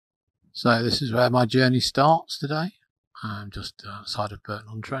So this is where my journey starts today. I'm just outside of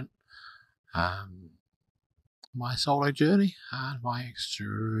Burton-on-Trent. My solo journey and my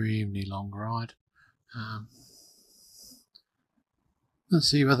extremely long ride. Let's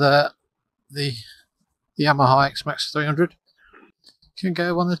see whether the Yamaha Xmax 300 can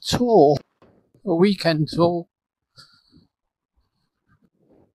go on a tour, a weekend tour,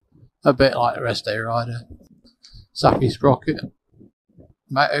 a bit like the Rest Day Rider, Sappy Sprocket,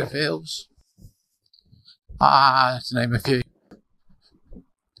 Moto Fields, to name a few.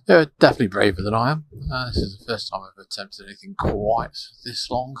 They're definitely braver than I am. This is the first time I've attempted anything quite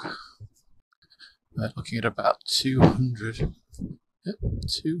this long. We're looking at about 200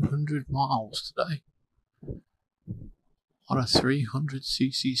 miles today on a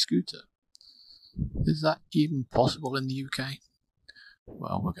 300cc scooter. Is that even possible in the UK?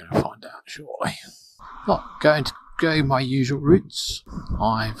 Well, we're going to find out shortly. Not going to go my usual routes.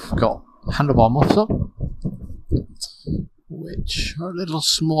 I've got handlebar muffs on, which are a little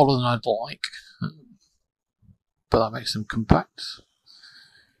smaller than I'd like, but that makes them compact.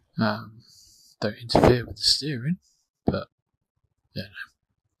 Don't interfere with the steering, but yeah,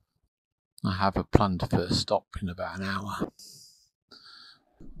 I have a planned first stop in about an hour.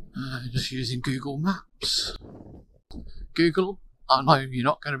 Just using Google Maps. Google, I know you're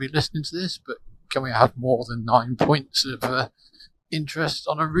not going to be listening to this, but can we have more than 9 points of interest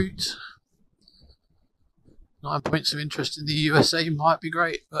on a route? 9 points of interest in the USA might be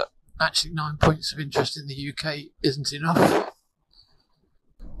great, but actually 9 points of interest in the UK isn't enough.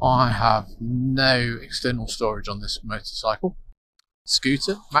 I have no external storage on this motorcycle,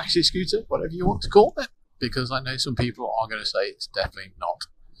 scooter, Maxi Scooter, whatever you want to call it, because I know some people are going to say it's definitely not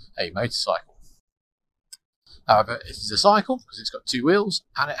a motorcycle. However, it is a cycle because it's got two wheels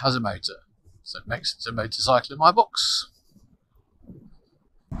and it has a motor, so it makes it a motorcycle in my box.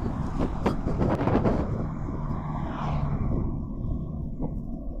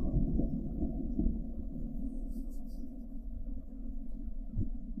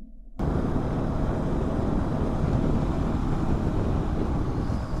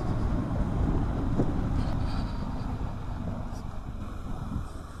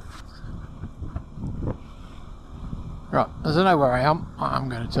 Right, as I know where I am, I'm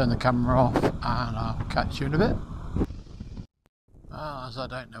going to turn the camera off and I'll catch you in a bit. As I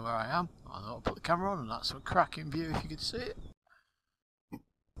don't know where I am, I thought I'll put the camera on, and that's a cracking view if you could see it.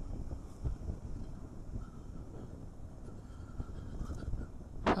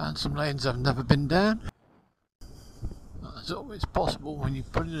 And some lanes I've never been down. That's always possible when you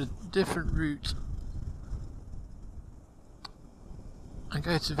put in a different route and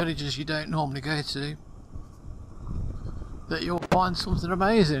go to villages you don't normally go to, that you'll find something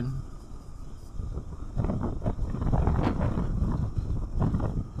amazing.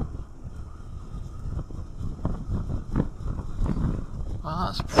 Well,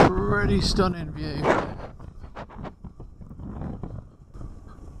 that's a pretty stunning view.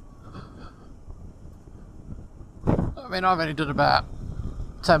 I mean, I've only done about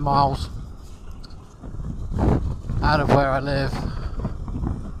 10 miles out of where I live.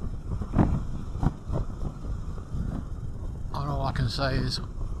 All I can say is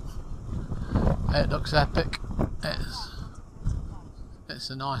it looks epic. It's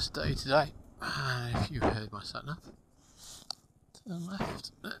a nice day today. And if you heard my sat nav, turn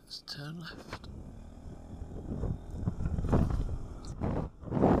left. Let's turn left.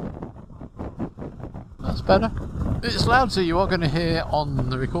 That's better. It's loud, so you are going to hear on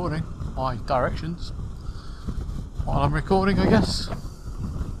the recording my directions while I'm recording, I guess,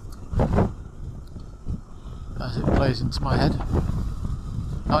 as it plays into my head,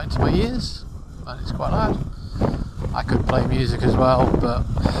 not into my ears, and it's quite loud. I could play music as well, but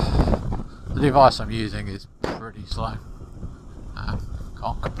the device I'm using is pretty slow.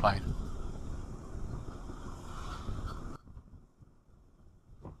 Can't complain.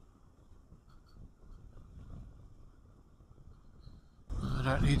 I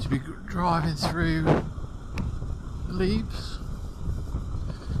don't need to be driving through the leaves.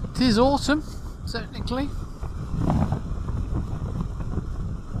 It is autumn, technically.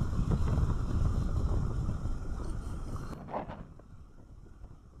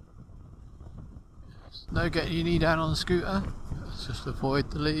 No getting your knee down on the scooter. Let's just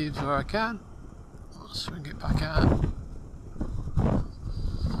avoid the leaves where I can. I'll swing it back out.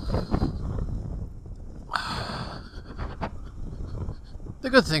 The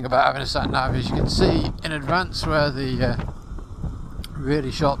good thing about having a sat nav is you can see in advance where the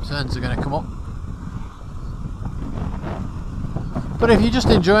really sharp turns are going to come up. But if you're just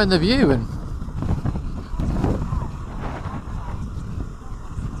enjoying the view and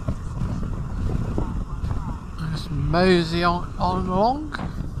just mosey on along.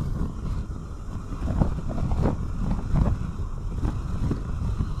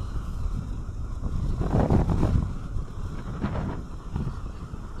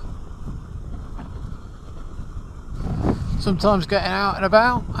 Sometimes getting out and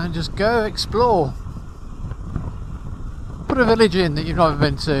about and just go explore. Put a village in that you've never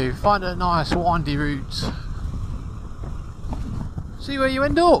been to, find a nice windy route, see where you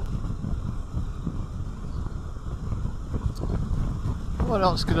end up. What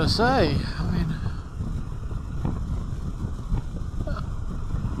else could I say? I mean,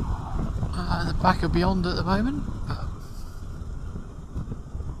 at the back of Beyond at the moment.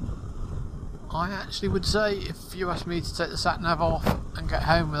 I actually would say if you asked me to take the sat nav off and get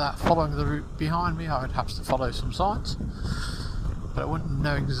home without following the route behind me, I would have to follow some signs, but I wouldn't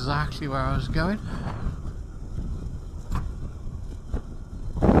know exactly where I was going.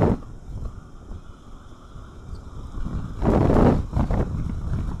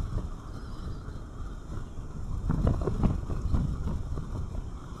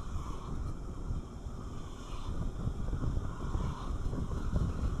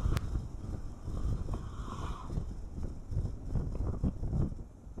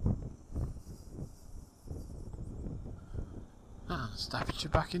 Staffordshire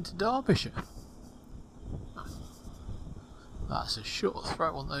back into Derbyshire. That's a short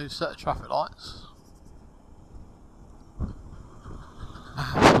throw on those set of traffic lights.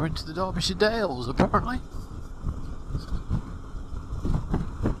 We're into the Derbyshire Dales apparently.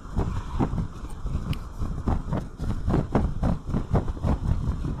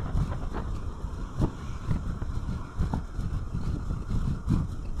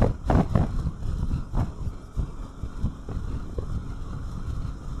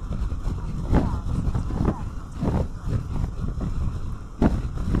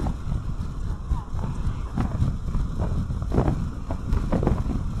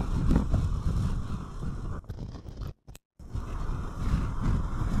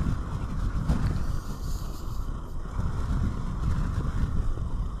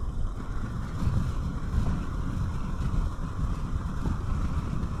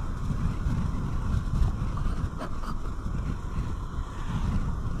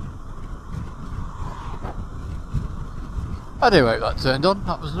 I do hope that turned on.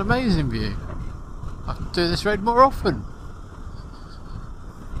 That was an amazing view. I have to do this road more often.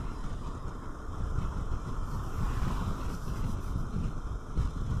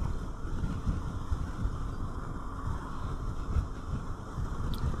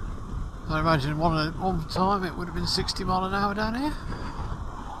 I imagine one time it would have been 60 mile an hour down here.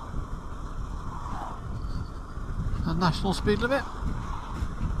 A national speed limit.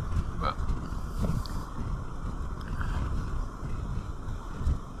 But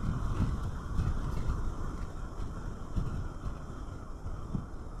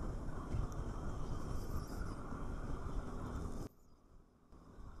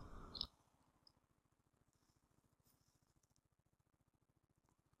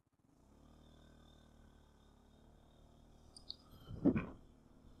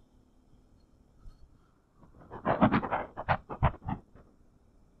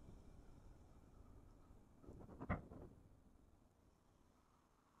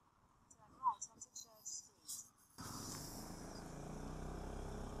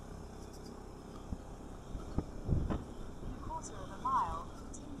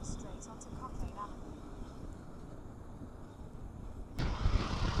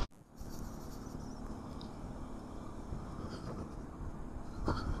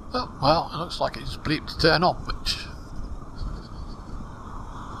oh, well, it looks like it just bleeped to turn on, which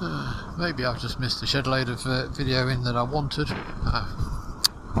maybe I've just missed a shed load of video in that I wanted.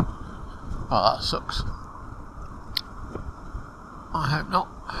 Oh, that sucks. I hope not.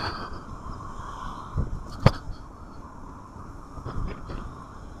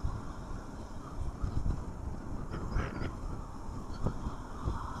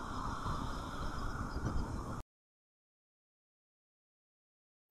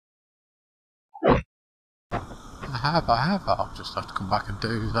 I have. I'll just have to come back and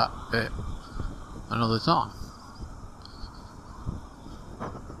do that bit another time.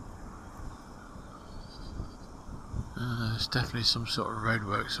 There's definitely some sort of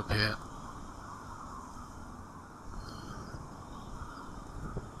roadworks up here.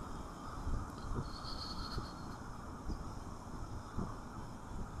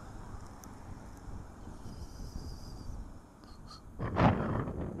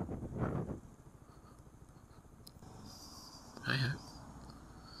 Hey,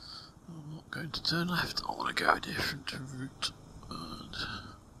 I'm not going to turn left, I want to go a different route. And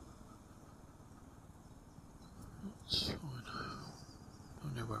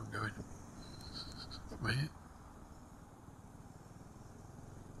me.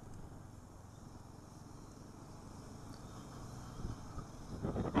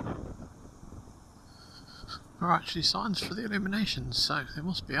 There are actually signs for the illuminations, so they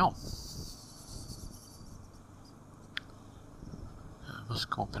must be on. I must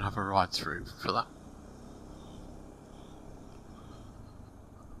come up and have a ride through for that.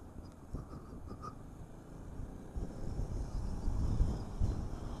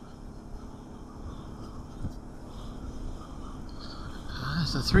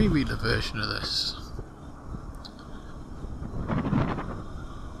 There's the three-wheeler version of this.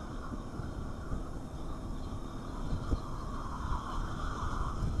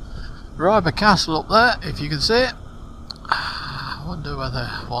 Ryber Castle up there, if you can see it. I wonder whether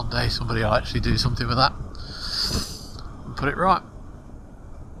one day somebody will actually do something with that and put it right.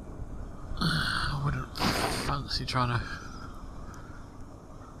 I wouldn't fancy trying to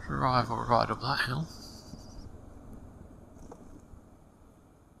drive or ride up that hill.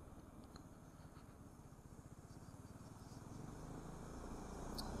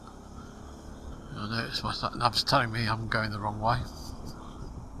 I notice my sat nav's telling me I'm going the wrong way.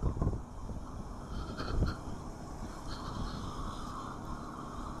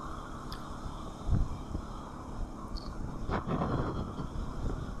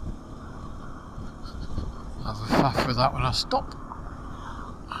 Have a faff with that when I stop.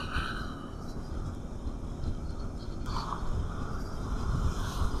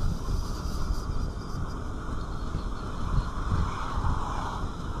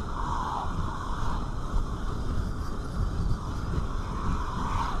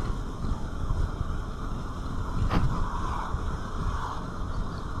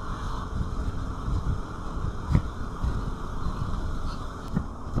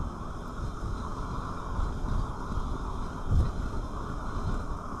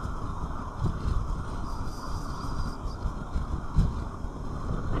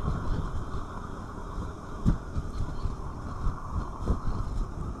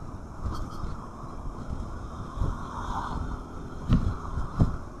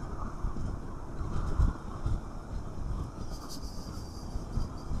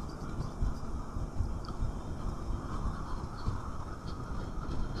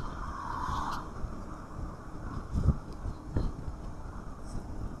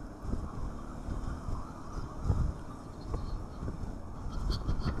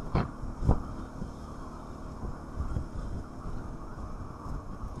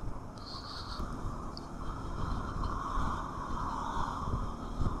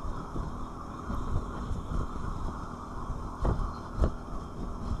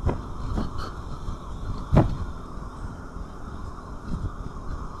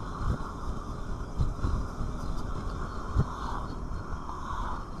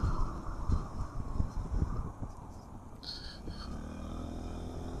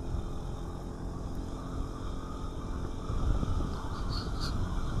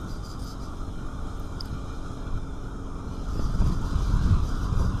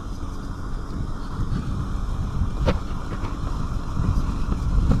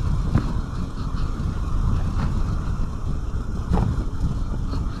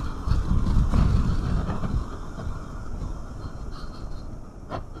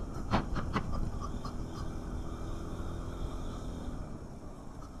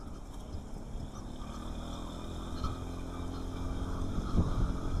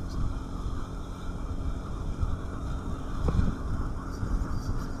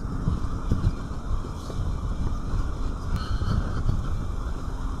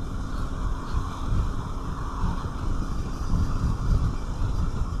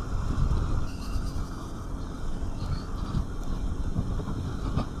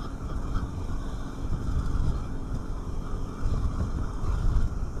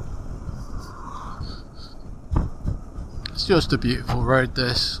 It's just a beautiful road,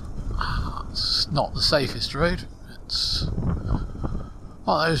 this. It's not the safest road. It's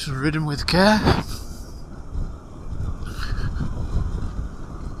one of those ridden with care.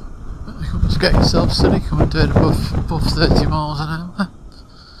 You must get yourself silly coming to it above 30 miles an hour.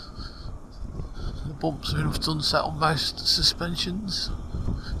 The bumps are enough to unsettle most suspensions.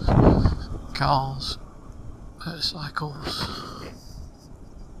 Cars, motorcycles.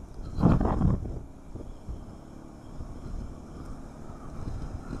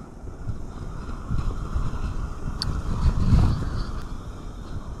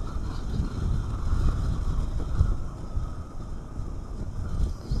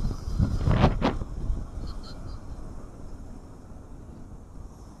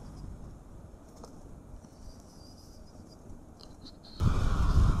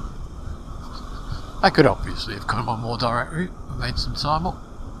 I could obviously have come on more direct route and made some time up.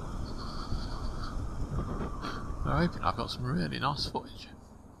 I'm hoping I've got some really nice footage.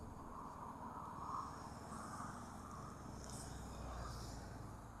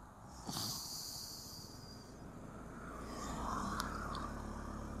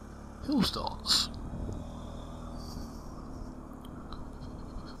 Hill starts.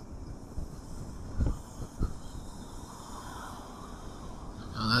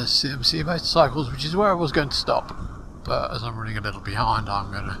 And there's CMC motorcycles, which is where I was going to stop. But as I'm running a little behind,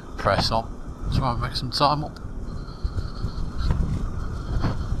 I'm going to press on, try and make some time up.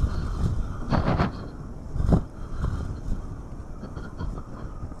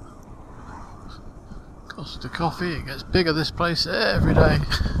 Costa Coffee, it gets bigger this place every day.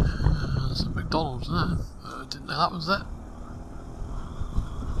 There's a McDonald's there. Didn't know that was there.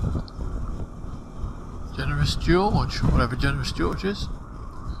 Generous George, whatever Generous George is.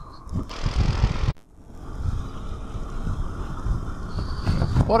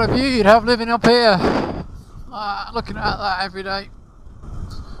 What a view you'd have living up here. Looking at that every day.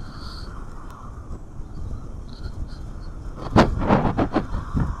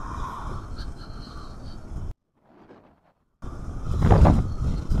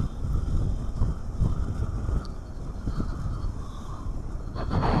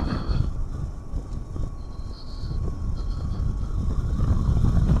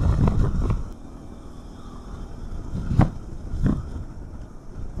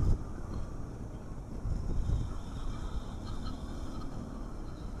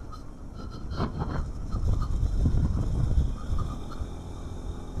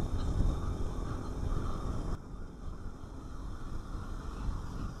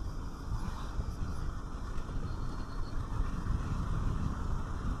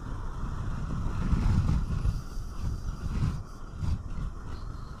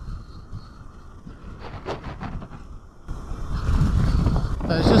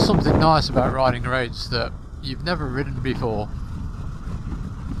 There's just something nice about riding roads that you've never ridden before.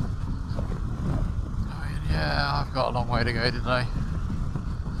 I mean, yeah, I've got a long way to go today.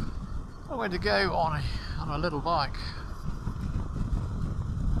 A long way to go on a little bike.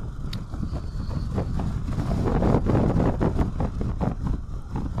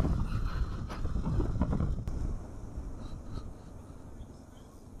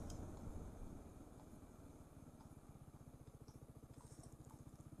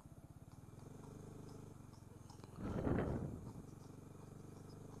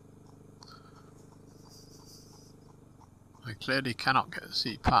 I clearly cannot get the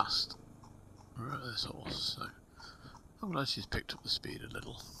seat past this horse, so I'm glad she's picked up the speed a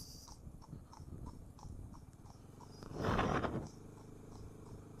little.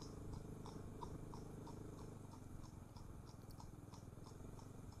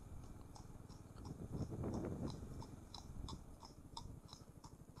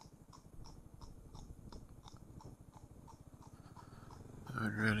 I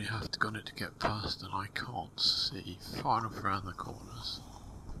would really have to gun it to get past, and I can't see far enough around the corners.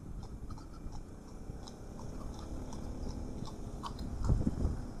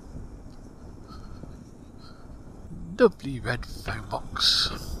 Lovely red phone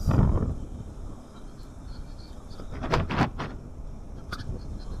box.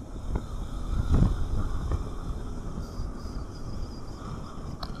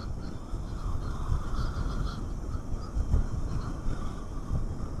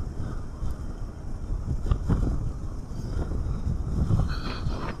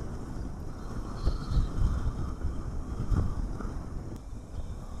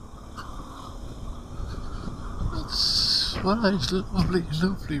 One of those lovely,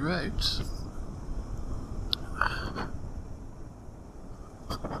 lovely roads.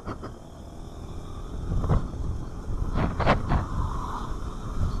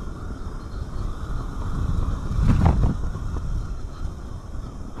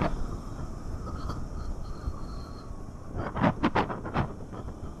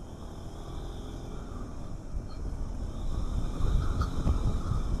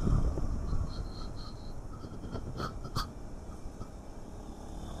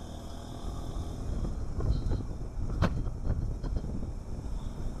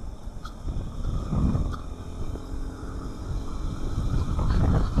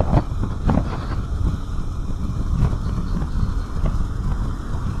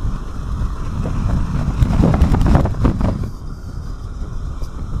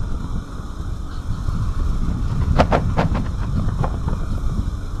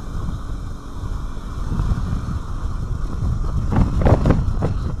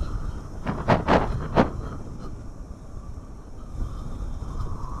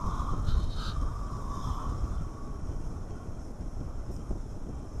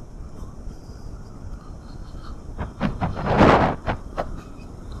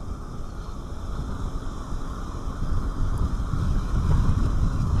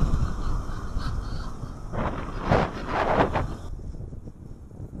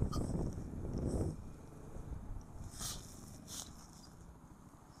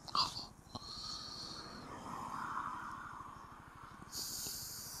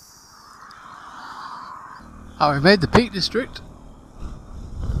 Oh, we made the Peak District.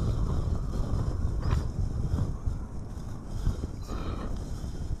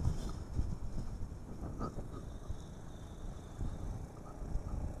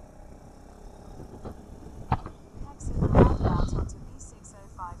 Exit the roundabout onto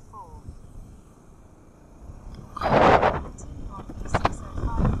B6054. Continue on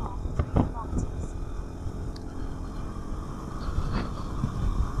B6054 for 3 kilometers.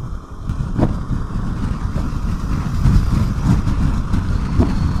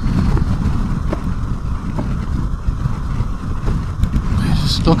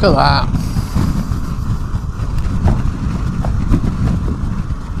 Just look at that.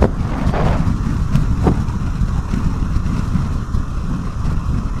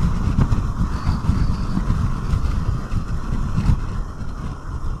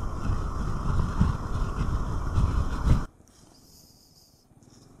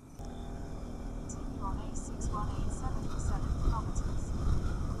 Continue on A6187 for 7 kilometers.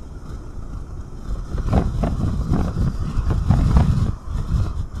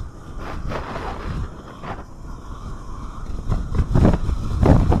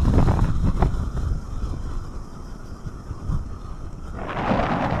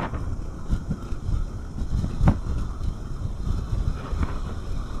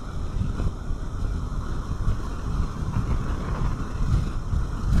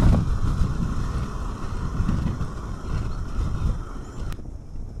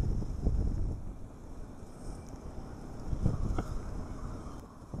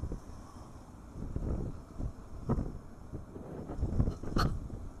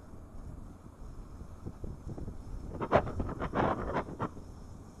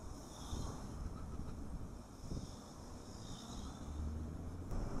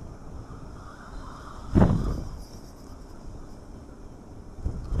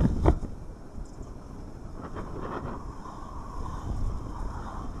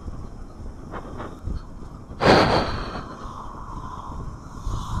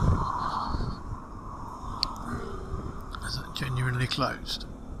 Is that genuinely closed?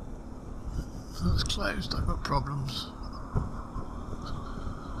 If it's closed, I've got problems.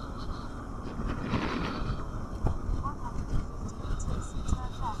 150 meters,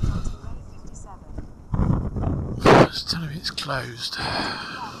 turn left onto A57. It's telling me it's closed.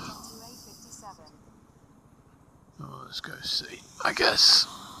 Left onto A57. Oh, let's go see, I guess.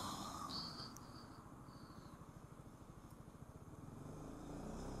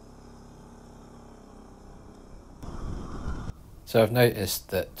 So I've noticed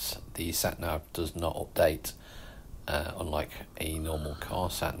that the sat-nav does not update, unlike a normal car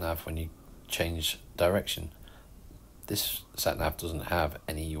sat-nav when you change direction. This sat-nav doesn't have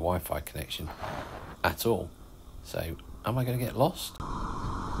any Wi-Fi connection at all. So am I going to get lost? Am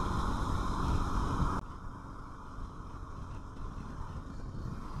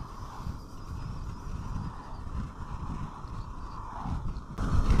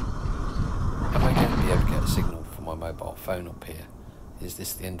I going to be able to get a signal from my mobile phone up here? Is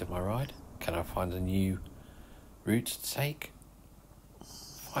this the end of my ride? Can I find a new route to take?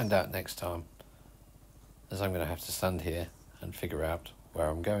 Find out next time, as I'm going to have to stand here and figure out where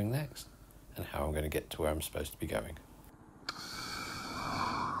I'm going next and how I'm going to get to where I'm supposed to be going.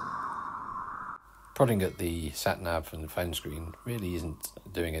 Prodding at the sat-nav and the phone screen really isn't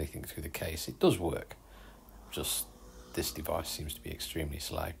doing anything to the case. It does work, just this device seems to be extremely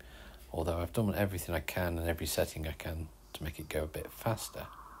slow, although I've done everything I can and every setting I can to make it go a bit faster.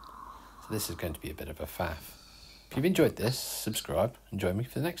 So this is going to be a bit of a faff. If you've enjoyed this, subscribe and join me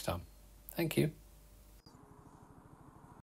for the next time. Thank you.